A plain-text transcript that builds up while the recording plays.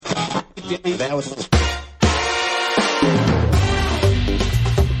You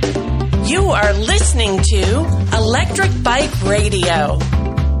are listening to Electric Bike Radio.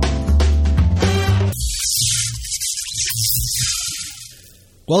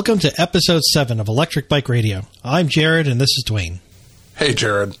 Welcome to episode 7 of Electric Bike Radio. I'm Jared, and this is Dwayne. Hey,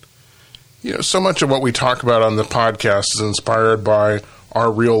 Jared. You know, so much of what we talk about on the podcast is inspired by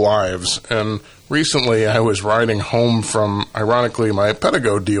our real lives. And recently I was riding home from, ironically, my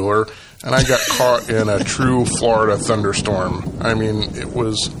Pedego dealer, and I got caught in a true Florida thunderstorm. I mean, it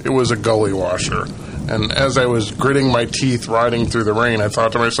was a gully washer. And as I was gritting my teeth riding through the rain, I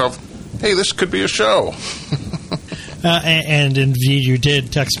thought to myself, hey, this could be a show. And indeed, you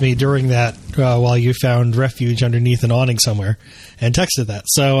did text me during that while you found refuge underneath an awning somewhere and texted that.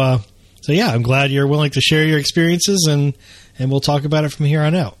 So yeah, I'm glad you're willing to share your experiences, and we'll talk about it from here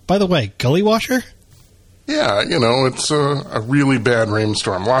on out. By the way, gully washer? Yeah, you know, it's a really bad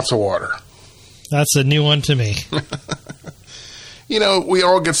rainstorm. Lots of water. That's a new one to me. You know, we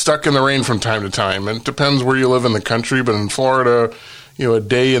all get stuck in the rain from time to time. And it depends where you live in the country, but in Florida, you know, a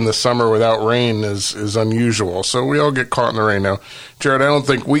day in the summer without rain is unusual. So we all get caught in the rain. Now, Jared, I don't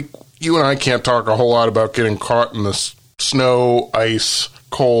think you and I can't talk a whole lot about getting caught in the snow, ice,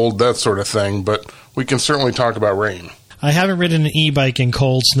 cold, that sort of thing, but we can certainly talk about rain. I haven't ridden an e-bike in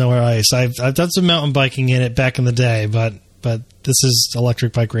cold snow or ice. I've done some mountain biking in it back in the day, but this is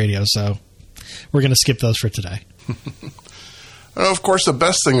Electric Bike Radio, so we're going to skip those for today. Of course, the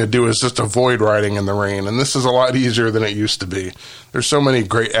best thing to do is just avoid riding in the rain, and this is a lot easier than it used to be. There's so many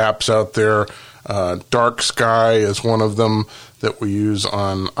great apps out there. Dark Sky is one of them that we use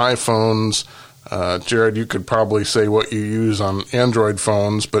on iPhones. Jared, you could probably say what you use on Android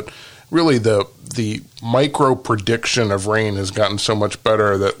phones, but really the micro prediction of rain has gotten so much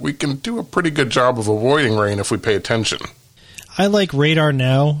better that we can do a pretty good job of avoiding rain if we pay attention. I like Radar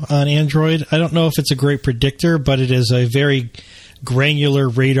Now on Android. I don't know if it's a great predictor, but it is a very granular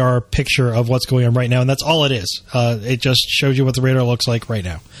radar picture of what's going on right now, and that's all it is. It just shows you what the radar looks like right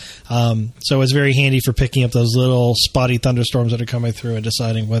now. So it's very handy for picking up those little spotty thunderstorms that are coming through and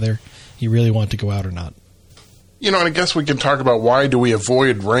deciding whether you really want to go out or not. You know, and I guess we can talk about why do we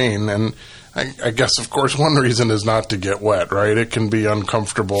avoid rain, and I guess, of course, one reason is not to get wet, right? It can be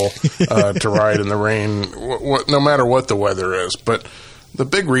uncomfortable to ride in the rain, no matter what the weather is. But the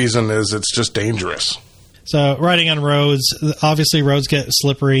big reason is it's just dangerous. So riding on roads, obviously roads get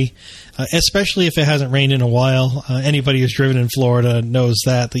slippery, especially if it hasn't rained in a while. Anybody who's driven in Florida knows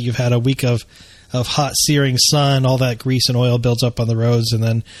that you've had a week of hot, searing sun, all that grease and oil builds up on the roads, and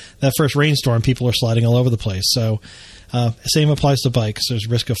then that first rainstorm, people are sliding all over the place. So same applies to bikes. There's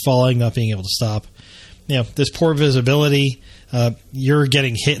risk of falling, not being able to stop. You know, there's poor visibility. You're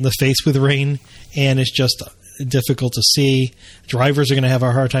getting hit in the face with rain, and it's just difficult to see. Drivers are going to have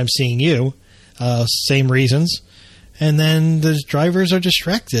a hard time seeing you. Same reasons. And then the drivers are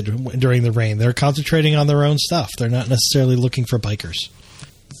distracted during the rain. They're concentrating on their own stuff. They're not necessarily looking for bikers.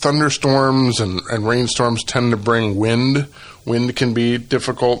 Thunderstorms and rainstorms tend to bring wind. Wind can be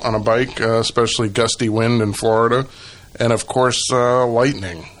difficult on a bike, especially gusty wind in Florida. And, of course,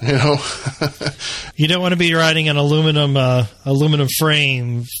 lightning, you know. You don't want to be riding an aluminum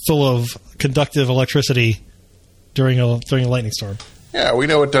frame full of conductive electricity during a lightning storm. Yeah, we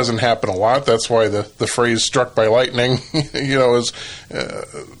know it doesn't happen a lot. That's why the phrase "struck by lightning," you know,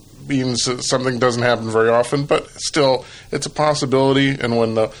 means something doesn't happen very often. But still, it's a possibility. And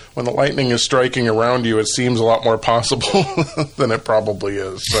when the lightning is striking around you, it seems a lot more possible than it probably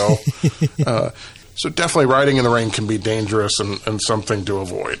is. So, so definitely, riding in the rain can be dangerous and something to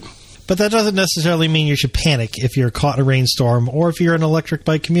avoid. But that doesn't necessarily mean you should panic if you're caught in a rainstorm or if you're an electric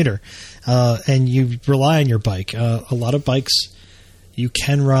bike commuter and you rely on your bike. A lot of bikes you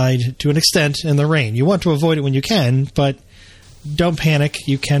can ride to an extent in the rain. You want to avoid it when you can, but don't panic.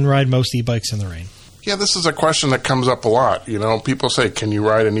 You can ride most e-bikes in the rain. Yeah, this is a question that comes up a lot. You know, people say, "Can you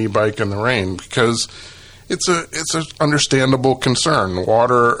ride an e-bike in the rain?" Because it's an understandable concern.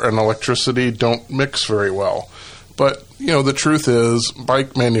 Water and electricity don't mix very well. But, you know, the truth is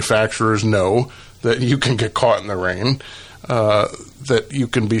bike manufacturers know that you can get caught in the rain, that you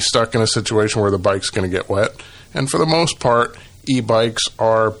can be stuck in a situation where the bike's going to get wet. And for the most part, e-bikes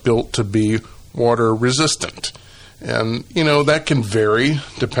are built to be water resistant. And, you know, that can vary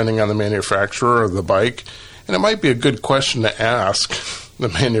depending on the manufacturer of the bike. And it might be a good question to ask the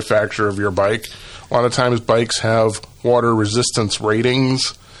manufacturer of your bike. A lot of times bikes have water resistance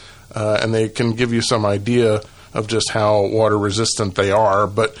ratings, and they can give you some idea of just how water resistant they are.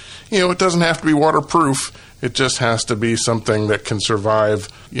 But, you know, it doesn't have to be waterproof. It just has to be something that can survive,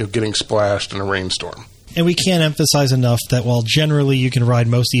 you know, getting splashed in a rainstorm. And we can't emphasize enough that while generally you can ride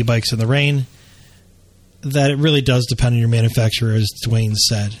most e-bikes in the rain, that it really does depend on your manufacturer, as Dwayne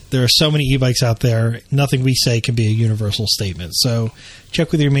said. There are so many e-bikes out there, nothing we say can be a universal statement. So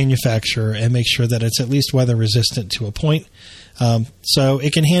check with your manufacturer and make sure that it's at least weather resistant to a point. So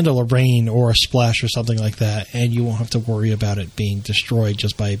it can handle a rain or a splash or something like that, and you won't have to worry about it being destroyed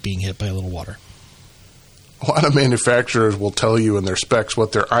just by being hit by a little water. A lot of manufacturers will tell you in their specs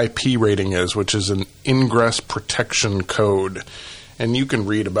what their IP rating is, which is an ingress protection code. And you can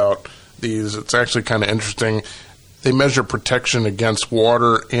read about these. It's actually kind of interesting. They measure protection against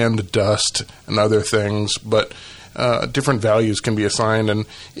water and dust and other things, but different values can be assigned. And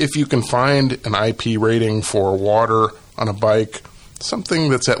if you can find an IP rating for water on a bike, something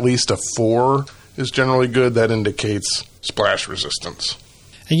that's at least a 4 is generally good. That indicates splash resistance.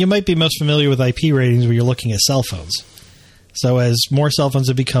 And you might be most familiar with IP ratings where you're looking at cell phones. So as more cell phones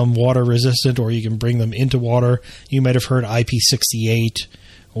have become water resistant, or you can bring them into water, you might have heard IP68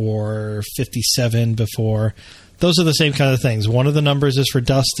 or 57 before. Those are the same kind of things. One of the numbers is for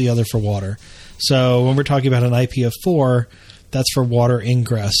dust, the other for water. So when we're talking about an IP of 4, that's for water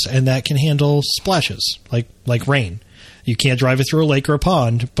ingress, and that can handle splashes, like rain. You can't drive it through a lake or a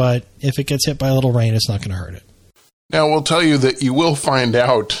pond, but if it gets hit by a little rain, it's not going to hurt it. Now, we'll tell you that you will find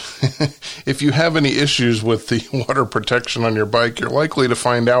out if you have any issues with the water protection on your bike. You're likely to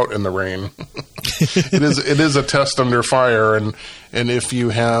find out in the rain. It is a test under fire, and if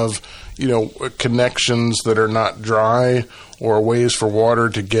you have connections that are not dry or ways for water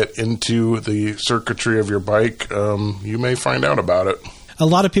to get into the circuitry of your bike, you may find out about it. A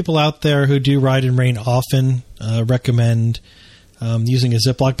lot of people out there who do ride in rain often recommend using a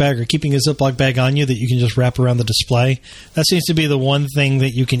Ziploc bag or keeping a Ziploc bag on you that you can just wrap around the display. That seems to be the one thing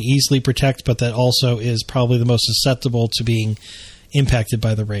that you can easily protect, but that also is probably the most susceptible to being impacted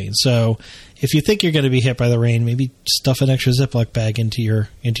by the rain. So if you think you're going to be hit by the rain, maybe stuff an extra Ziploc bag into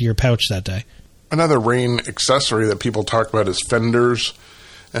your pouch that day. Another rain accessory that people talk about is fenders.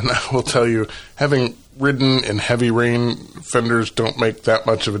 And I will tell you, having ridden in heavy rain, fenders don't make that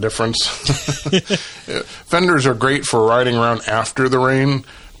much of a difference. Fenders are great for riding around after the rain,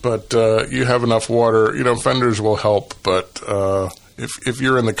 but you have enough water. Fenders will help, but if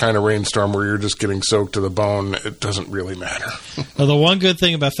you're in the kind of rainstorm where you're just getting soaked to the bone, it doesn't really matter. Well, the one good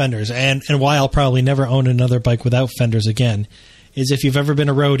thing about fenders, and why I'll probably never own another bike without fenders again, is if you've ever been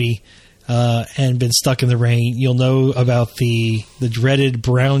a roadie, and been stuck in the rain, you'll know about the dreaded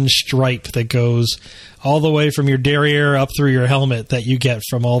brown stripe that goes all the way from your derriere up through your helmet that you get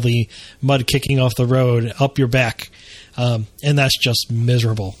from all the mud kicking off the road up your back. And that's just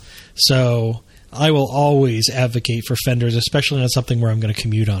miserable. So I will always advocate for fenders, especially on something where I'm going to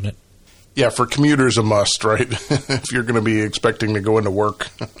commute on it. Yeah, for commuters, a must, right? If you're going to be expecting to go into work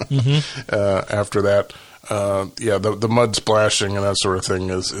after that. The mud splashing and that sort of thing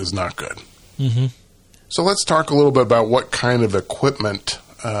is not good. Mm-hmm. So let's talk a little bit about what kind of equipment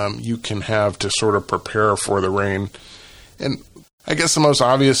you can have to sort of prepare for the rain. And I guess the most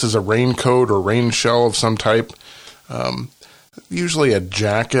obvious is a raincoat or rain shell of some type. Usually a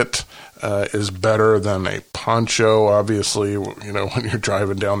jacket is better than a poncho. Obviously, when you're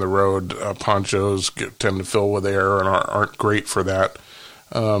driving down the road, ponchos tend to fill with air and aren't great for that.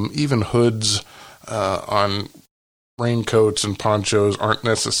 Even hoods on raincoats and ponchos aren't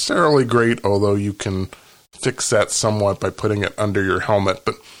necessarily great, although you can fix that somewhat by putting it under your helmet.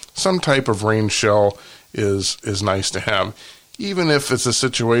 But some type of rain shell is nice to have, even if it's a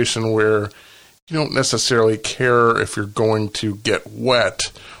situation where you don't necessarily care if you're going to get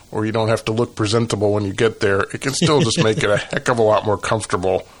wet or you don't have to look presentable when you get there. It can still just make it a heck of a lot more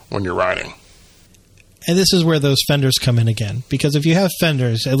comfortable when you're riding. And this is where those fenders come in again, because if you have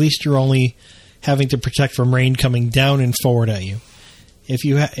fenders, at least you're only having to protect from rain coming down and forward at you.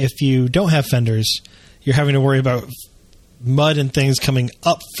 If you don't have fenders, you're having to worry about mud and things coming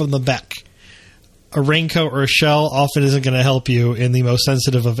up from the back. A raincoat or a shell often isn't going to help you in the most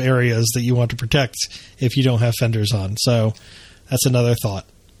sensitive of areas that you want to protect if you don't have fenders on. So that's another thought.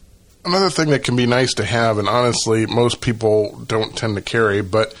 Another thing that can be nice to have, and honestly most people don't tend to carry,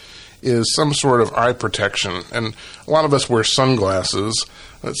 but is some sort of eye protection. And a lot of us wear sunglasses.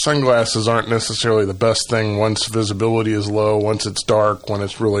 But sunglasses aren't necessarily the best thing once visibility is low, once it's dark, when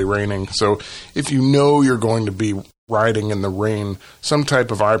it's really raining. So if you know you're going to be riding in the rain, some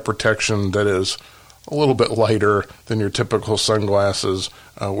type of eye protection that is a little bit lighter than your typical sunglasses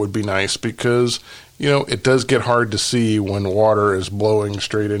would be nice, because it does get hard to see when water is blowing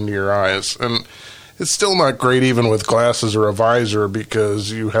straight into your eyes. And it's still not great even with glasses or a visor,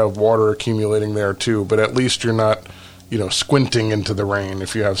 because you have water accumulating there too, but at least you're not squinting into the rain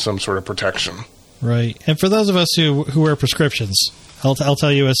if you have some sort of protection. Right. And for those of us who wear prescriptions, I'll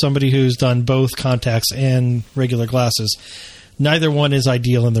tell you, as somebody who's done both contacts and regular glasses, neither one is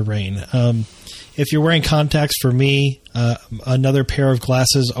ideal in the rain. If you're wearing contacts, for me, another pair of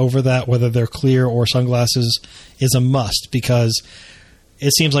glasses over that, whether they're clear or sunglasses, is a must, because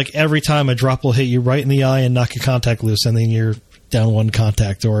it seems like every time a drop will hit you right in the eye and knock your contact loose, and then you're down one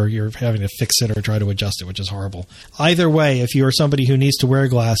contact, or you're having to fix it or try to adjust it, which is horrible. Either way, if you are somebody who needs to wear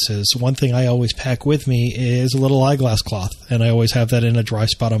glasses, one thing I always pack with me is a little eyeglass cloth, and I always have that in a dry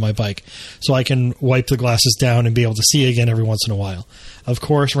spot on my bike, so I can wipe the glasses down and be able to see again every once in a while. Of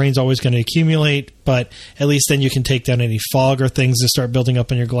course, rain's always going to accumulate, but at least then you can take down any fog or things that start building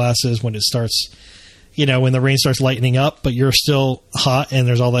up in your glasses when it starts, when the rain starts lightening up, but you're still hot and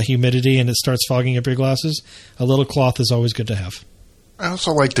there's all that humidity and it starts fogging up your glasses. A little cloth is always good to have. I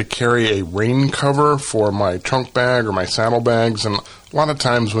also like to carry a rain cover for my trunk bag or my saddlebags, and a lot of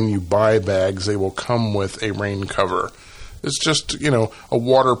times when you buy bags, they will come with a rain cover. It's just, a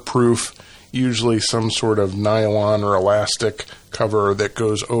waterproof, usually some sort of nylon or elastic cover that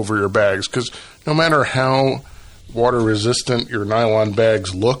goes over your bags, because no matter how water-resistant your nylon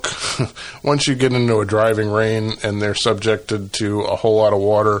bags look, once you get into a driving rain and they're subjected to a whole lot of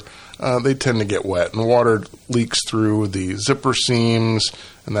water, they tend to get wet, and water leaks through the zipper seams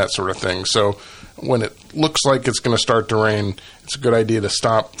and that sort of thing. So when it looks like it's going to start to rain, it's a good idea to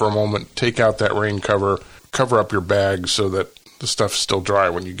stop for a moment, take out that rain cover, cover up your bag so that the stuff's still dry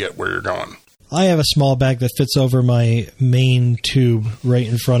when you get where you're going. I have a small bag that fits over my main tube right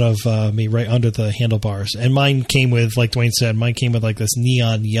in front of me, right under the handlebars. And mine came with, like Dwayne said, like this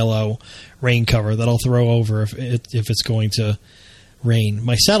neon yellow rain cover that I'll throw over if it's going to rain.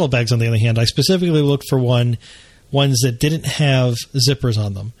 My saddlebags, on the other hand, I specifically looked for ones that didn't have zippers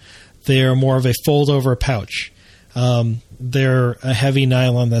on them. They're more of a fold-over pouch. They're a heavy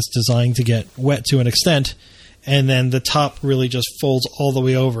nylon that's designed to get wet to an extent, and then the top really just folds all the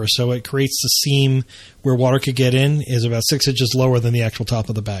way over, so it creates the seam where water could get in is about 6 inches lower than the actual top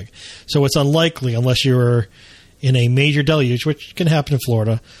of the bag. So it's unlikely, unless you're in a major deluge, which can happen in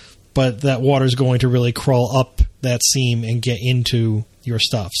Florida, but that water is going to really crawl up that seam and get into your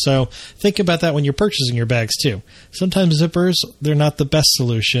stuff. So think about that when you're purchasing your bags too. Sometimes zippers, they're not the best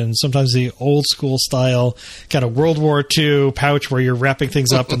solution. Sometimes the old school style kind of World War II pouch where you're wrapping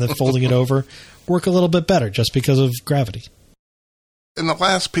things up and then folding it over work a little bit better just because of gravity. And the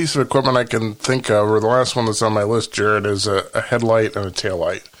last piece of equipment I can think of, or the last one that's on my list, Jared, is a headlight and a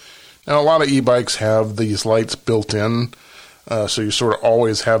taillight. Now, a lot of e-bikes have these lights built in, so you sort of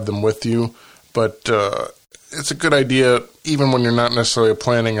always have them with you. But it's a good idea, even when you're not necessarily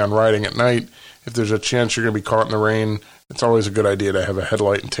planning on riding at night, if there's a chance you're going to be caught in the rain, it's always a good idea to have a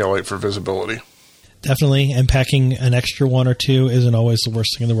headlight and taillight for visibility. Definitely, and packing an extra one or two isn't always the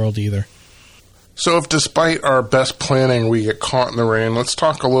worst thing in the world either. So if despite our best planning we get caught in the rain, let's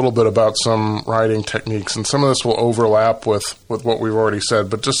talk a little bit about some riding techniques. And some of this will overlap with what we've already said,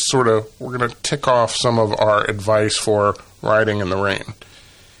 but just sort of we're going to tick off some of our advice for riding in the rain.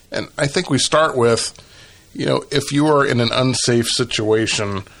 And I think we start with, if you are in an unsafe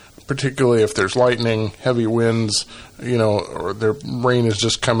situation, particularly if there's lightning, heavy winds, or the rain is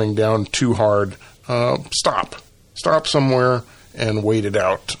just coming down too hard, stop. Stop somewhere and wait it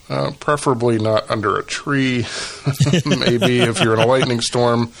out. Preferably not under a tree, maybe if you're in a lightning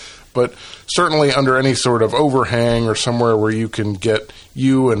storm, but certainly under any sort of overhang or somewhere where you can get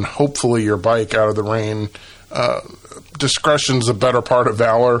you and hopefully your bike out of the rain. Discretion's a better part of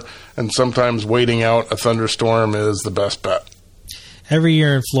valor, and sometimes waiting out a thunderstorm is the best bet. Every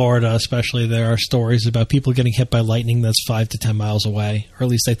year in Florida, especially, there are stories about people getting hit by lightning that's 5 to 10 miles away, or at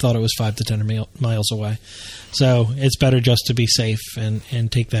least they thought it was 5 to 10 miles away. So it's better just to be safe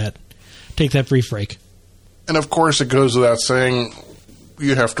and take that brief break. And of course, it goes without saying,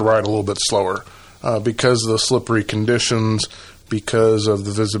 you have to ride a little bit slower because of the slippery conditions, because of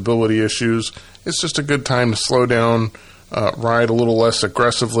the visibility issues. It's just a good time to slow down, ride a little less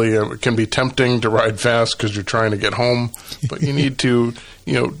aggressively. It can be tempting to ride fast because you're trying to get home, but you need to,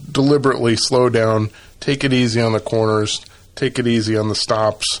 deliberately slow down, take it easy on the corners, take it easy on the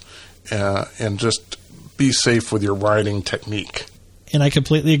stops, and just be safe with your riding technique. And I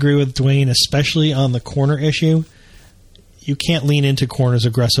completely agree with Dwayne, especially on the corner issue. You can't lean into corners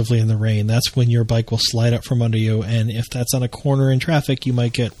aggressively in the rain. That's when your bike will slide up from under you, and if that's on a corner in traffic, you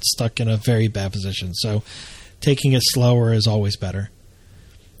might get stuck in a very bad position. So taking it slower is always better.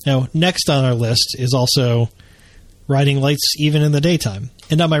 Now, next on our list is also riding lights even in the daytime.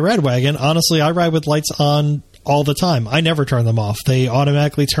 And on my Red Wagon, honestly, I ride with lights on all the time. I never turn them off. They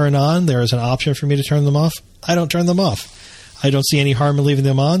automatically turn on. There is an option for me to turn them off. I don't turn them off. I don't see any harm in leaving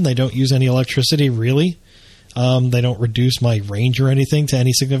them on. They don't use any electricity, really. They don't reduce my range or anything to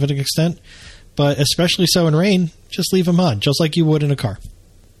any significant extent. But especially so in rain, just leave them on, just like you would in a car.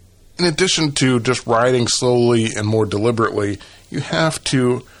 In addition to just riding slowly and more deliberately, you have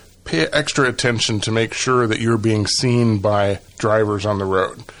to pay extra attention to make sure that you're being seen by drivers on the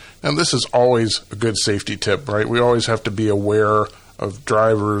road. Now, this is always a good safety tip, right? We always have to be aware of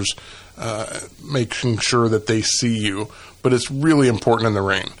drivers, making sure that they see you. But it's really important in the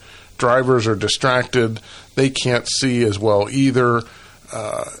rain. Drivers are distracted. They can't see as well either.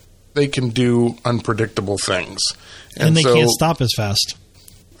 They can do unpredictable things. And they can't stop as fast.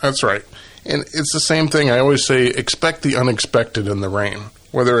 That's right. And it's the same thing. I always say, expect the unexpected in the rain,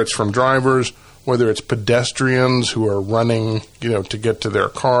 whether it's from drivers, whether it's pedestrians who are running, to get to their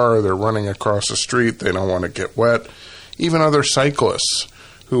car, they're running across the street, they don't want to get wet, even other cyclists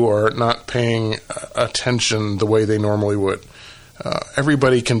who are not paying attention the way they normally would.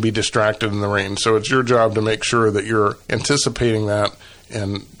 Everybody can be distracted in the rain, so it's your job to make sure that you're anticipating that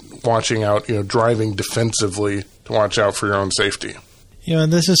and watching out, driving defensively to watch out for your own safety.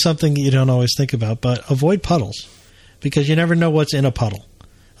 And this is something that you don't always think about, but avoid puddles, because you never know what's in a puddle.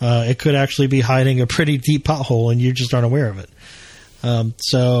 It could actually be hiding a pretty deep pothole, and you just aren't aware of it.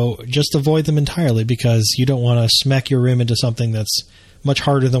 So just avoid them entirely, because you don't want to smack your rim into something that's much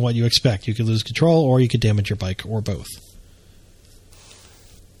harder than what you expect. You could lose control, or you could damage your bike, or both.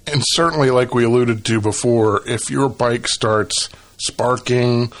 And certainly, like we alluded to before, if your bike starts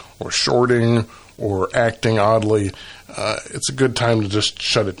sparking or shorting or acting oddly, it's a good time to just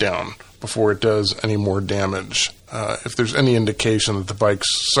shut it down before it does any more damage. If there's any indication that the bike's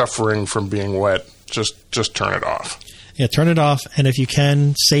suffering from being wet, just turn it off. Yeah, turn it off, and if you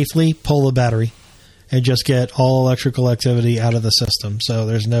can, safely pull the battery and just get all electrical activity out of the system, so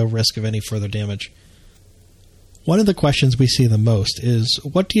there's no risk of any further damage. One of the questions we see the most is,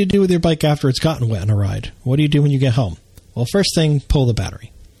 what do you do with your bike after it's gotten wet on a ride? What do you do when you get home? Well, first thing, pull the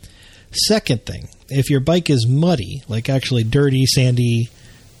battery. Second thing, if your bike is muddy, like actually dirty, sandy,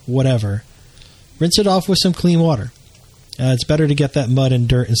 whatever, rinse it off with some clean water. It's better to get that mud and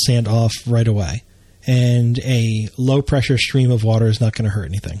dirt and sand off right away. And a low-pressure stream of water is not going to hurt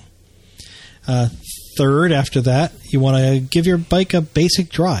anything. Third, after that, you want to give your bike a basic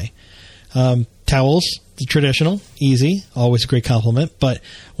dry. Towels, the traditional, easy, always a great compliment. But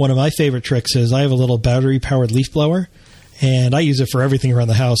one of my favorite tricks is I have a little battery-powered leaf blower, and I use it for everything around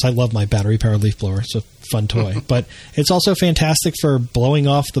the house. I love my battery-powered leaf blower. It's a fun toy. But it's also fantastic for blowing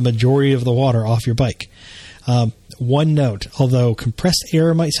off the majority of the water off your bike. One note, although compressed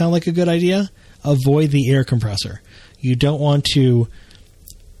air might sound like a good idea, avoid the air compressor. You don't want to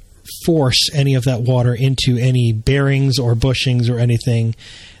force any of that water into any bearings or bushings or anything.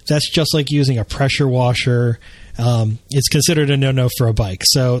 That's just like using a pressure washer. It's considered a no-no for a bike.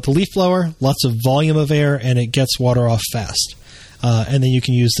 So the leaf blower, lots of volume of air, and it gets water off fast. And then you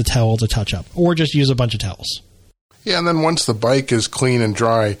can use the towel to touch up, or just use a bunch of towels. Yeah, and then once the bike is clean and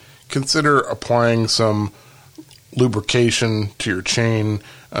dry, consider applying some lubrication to your chain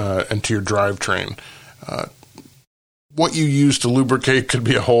and to your drivetrain. What you use to lubricate could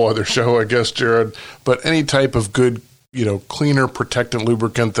be a whole other show, I guess, Jared. But any type of good, cleaner protectant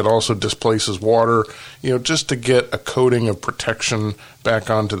lubricant that also displaces water, just to get a coating of protection back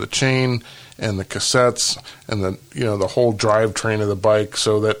onto the chain and the cassettes and the whole drivetrain of the bike,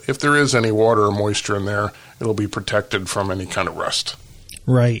 so that if there is any water or moisture in there, it'll be protected from any kind of rust.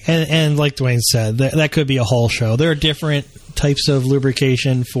 Right. And like Dwayne said, that could be a whole show. There are different types of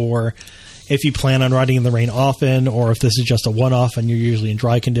lubrication for if you plan on riding in the rain often, or if this is just a one-off and you're usually in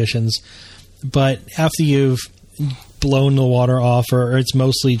dry conditions. But after you've blown the water off or it's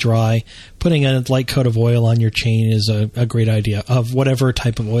mostly dry, putting a light coat of oil on your chain is a great idea, of whatever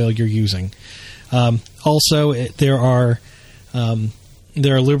type of oil you're using. Also, there are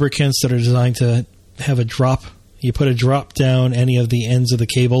lubricants that are designed to have a drop. You put a drop down any of the ends of the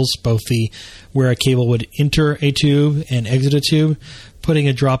cables, both where a cable would enter a tube and exit a tube. Putting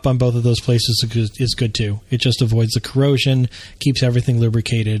a drop on both of those places is good too. It just avoids the corrosion, keeps everything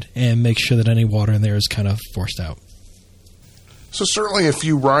lubricated, and makes sure that any water in there is kind of forced out. So certainly if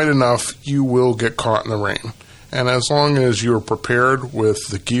you ride enough, you will get caught in the rain. And as long as you're prepared with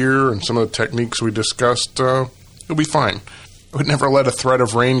the gear and some of the techniques we discussed, you'll be fine. I would never let a threat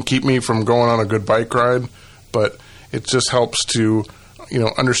of rain keep me from going on a good bike ride, but it just helps to,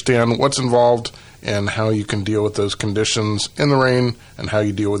 understand what's involved and how you can deal with those conditions in the rain and how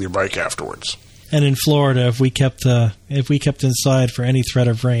you deal with your bike afterwards. And in Florida, if we kept inside for any threat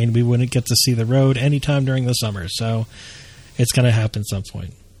of rain, we wouldn't get to see the road anytime during the summer. So it's going to happen at some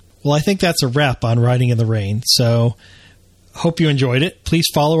point. Well, I think that's a wrap on riding in the rain. So Hope you enjoyed it. Please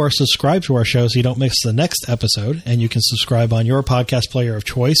follow or subscribe to our show so you don't miss the next episode. And you can subscribe on your podcast player of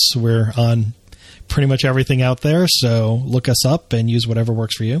choice. We're on pretty much everything out there, so look us up and use whatever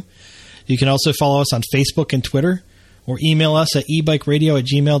works for you. You can also follow us on Facebook and Twitter, or email us at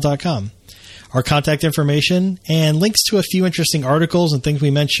ebikeradio@gmail.com. Our contact information and links to a few interesting articles and things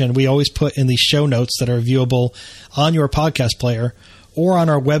we mentioned, we always put in the show notes that are viewable on your podcast player or on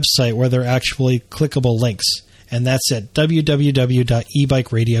our website where they're actually clickable links. And that's at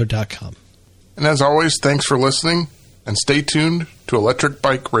www.ebikeradio.com. And as always, thanks for listening, and stay tuned to Electric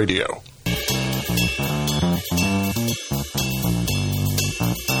Bike Radio.